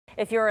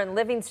If you're in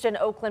Livingston,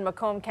 Oakland,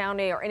 Macomb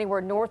County, or anywhere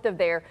north of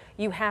there,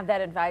 you have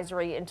that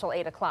advisory until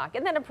 8 o'clock.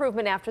 And then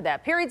improvement after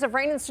that. Periods of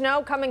rain and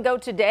snow come and go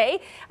today.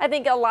 I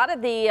think a lot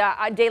of the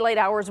daylight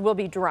hours will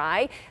be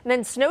dry. And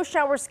then snow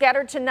showers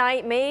scattered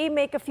tonight, may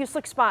make a few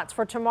slick spots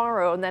for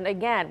tomorrow. And then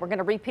again, we're going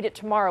to repeat it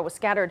tomorrow with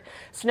scattered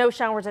snow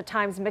showers at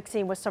times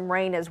mixing with some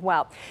rain as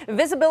well.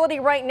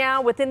 Visibility right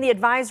now within the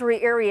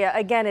advisory area.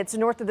 Again, it's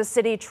north of the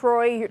city.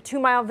 Troy,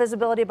 2-mile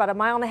visibility, about 1.5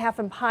 miles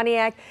in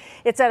Pontiac.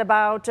 It's at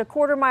about a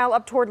 1/4 mile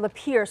up toward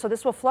Lapeer, so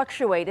this will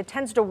fluctuate. It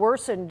tends to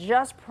worsen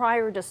just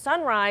prior to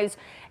sunrise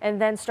and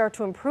then start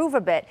to improve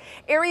a bit.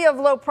 Area of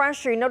low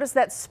pressure, you notice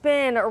that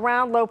spin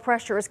around low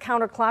pressure is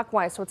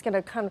counterclockwise, so it's going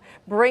to kind of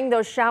bring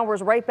those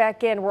showers right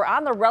back in. We're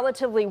on the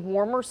relatively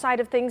warmer side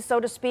of things,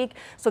 so to speak,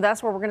 so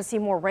that's where we're going to see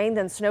more rain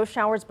than snow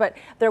showers, but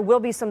there will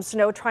be some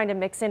snow trying to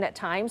mix in at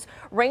times.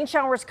 Rain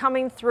showers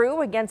coming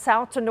through, again,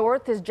 south to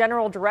north is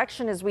general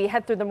direction as we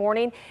head through the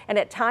morning and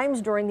at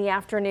times during the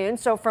afternoon.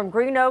 So from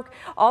Green Oak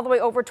all the way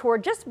over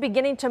toward just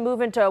beginning to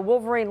move into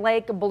Wolverine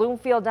Lake,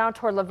 Bloomfield down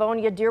toward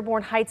Livonia,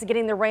 Dearborn Heights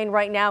getting the rain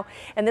right now,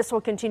 and this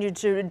will continue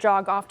to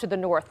jog off to the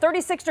north.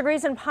 36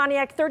 degrees in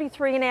Pontiac,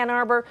 33 in Ann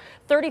Arbor,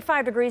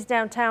 35 degrees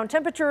downtown.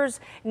 Temperatures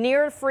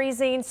near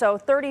freezing, so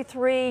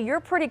 33. You're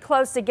pretty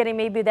close to getting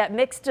maybe that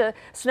mixed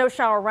snow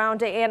shower around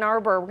to Ann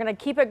Arbor. We're going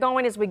to keep it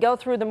going as we go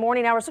through the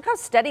morning hours. Look how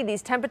steady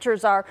these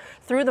temperatures are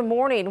through the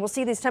morning. We'll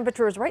see these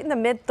temperatures right in the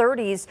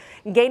mid-30s,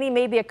 gaining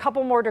maybe a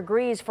couple more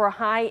degrees for a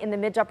high in the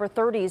mid to upper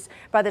 30s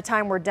by the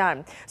time we're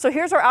done. So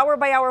here's our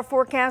hour-by-hour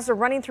forecast. We're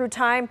running through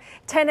time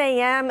 10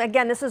 a.m.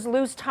 Again, this is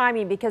loose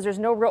timing because there's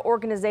no real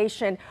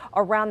organization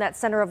around that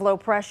center of low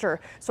pressure,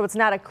 so it's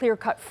not a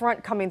clear-cut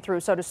front coming through,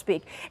 so to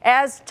speak.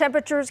 As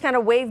temperatures kind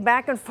of wave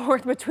back and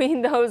forth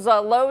between those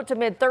low to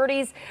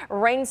mid-30s,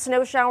 rain,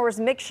 snow showers,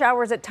 mixed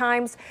showers at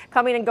times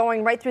coming and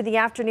going right through the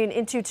afternoon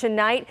into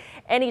tonight.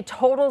 Any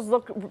totals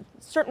look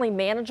certainly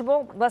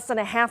manageable, less than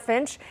a ½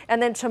 inch,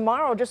 and then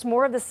tomorrow just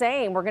more of the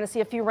same. We're going to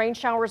see a few rain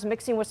showers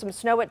mixing with some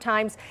snow at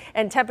times,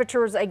 and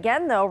temperatures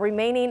again though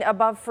remaining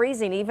above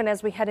freezing even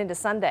as we head into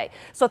Sunday.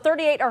 So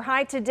 38 our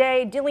high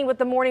today, dealing with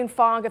the morning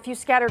fog, a few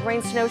scattered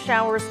rain, snow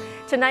showers.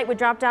 Tonight we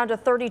drop down to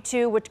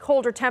 32 with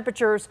colder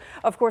temperatures.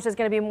 Of course, it's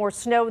going to be more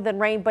snow than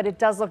rain, but it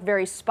does look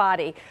very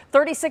spotty.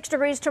 36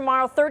 degrees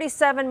tomorrow,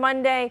 37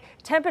 Monday.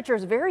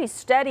 Temperatures very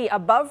steady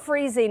above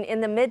freezing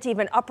in the mid to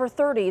even upper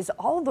 30s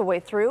all the way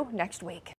through next week.